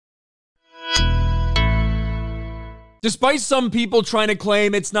Despite some people trying to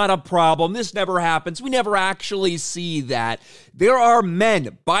claim it's not a problem, this never happens, we never actually see that. There are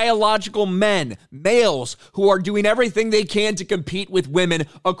men, biological men, males, who are doing everything they can to compete with women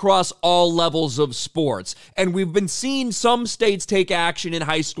across all levels of sports. And we've been seeing some states take action in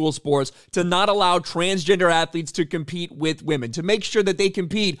high school sports to not allow transgender athletes to compete with women, to make sure that they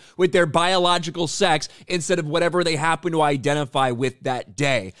compete with their biological sex instead of whatever they happen to identify with that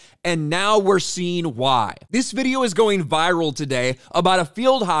day. And now we're seeing why. This video is going viral today about a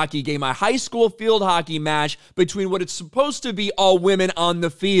field hockey game, a high school field hockey match between what it's supposed to be all women on the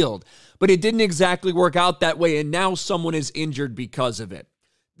field. But it didn't exactly work out that way, and now someone is injured because of it.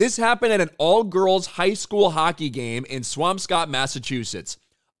 This happened at an all-girls high school hockey game in Swampscott, Massachusetts.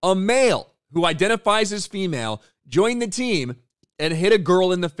 A male who identifies as female joined the team and hit a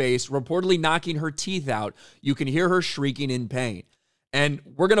girl in the face, reportedly knocking her teeth out. You can hear her shrieking in pain. And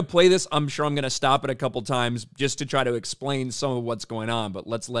we're going to play this. I'm sure I'm going to stop it a couple times just to try to explain some of what's going on, but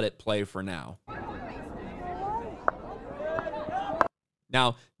let's let it play for now.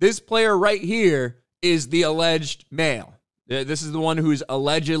 Now, this player right here is the alleged male. This is the one who's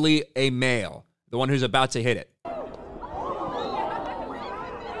allegedly a male, the one who's about to hit it.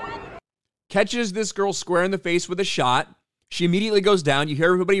 Catches this girl square in the face with a shot. She immediately goes down. You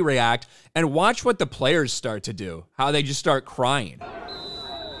hear everybody react, and watch what the players start to do, how they just start crying.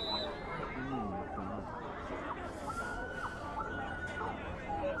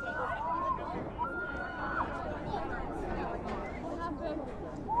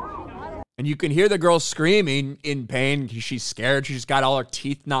 And you can hear the girl screaming in pain. She's scared. She just got all her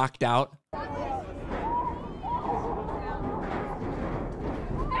teeth knocked out. Very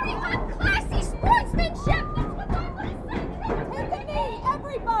unclassy sportsmanship. That's what I want to say. Take a knee,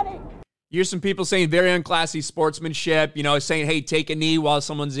 everybody. You hear some people saying very unclassy sportsmanship, you know, saying, hey, take a knee while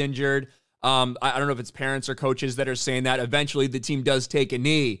someone's injured. I don't know if it's parents or coaches that are saying that. Eventually, the team does take a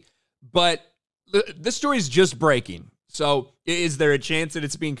knee. But this story is just breaking. So is there a chance that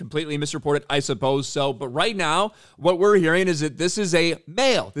it's being completely misreported? I suppose so. But right now, what we're hearing is that this is a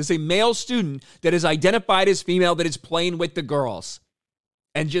male. This is a male student that is identified as female that is playing with the girls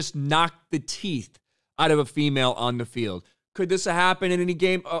and just knocked the teeth out of a female on the field. Could this happen in any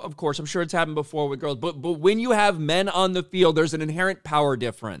game? Of course, I'm sure it's happened before with girls. But when you have men on the field, there's an inherent power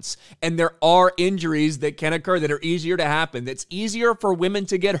difference. And there are injuries that can occur that are easier to happen. It's easier for women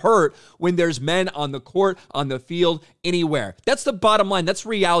to get hurt when there's men on the court, on the field, anywhere. That's the bottom line. That's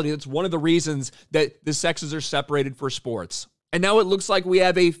reality. That's one of the reasons that the sexes are separated for sports. And now it looks like we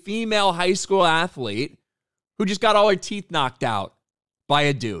have a female high school athlete who just got all her teeth knocked out by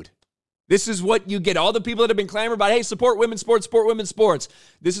a dude. This is what you get. All the people that have been clamoring about, hey, support women's sports, support women's sports.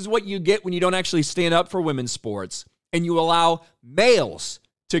 This is what you get when you don't actually stand up for women's sports and you allow males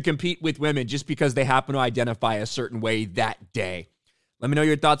to compete with women just because they happen to identify a certain way that day. Let me know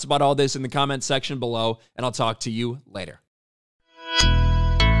your thoughts about all this in the comment section below, and I'll talk to you later.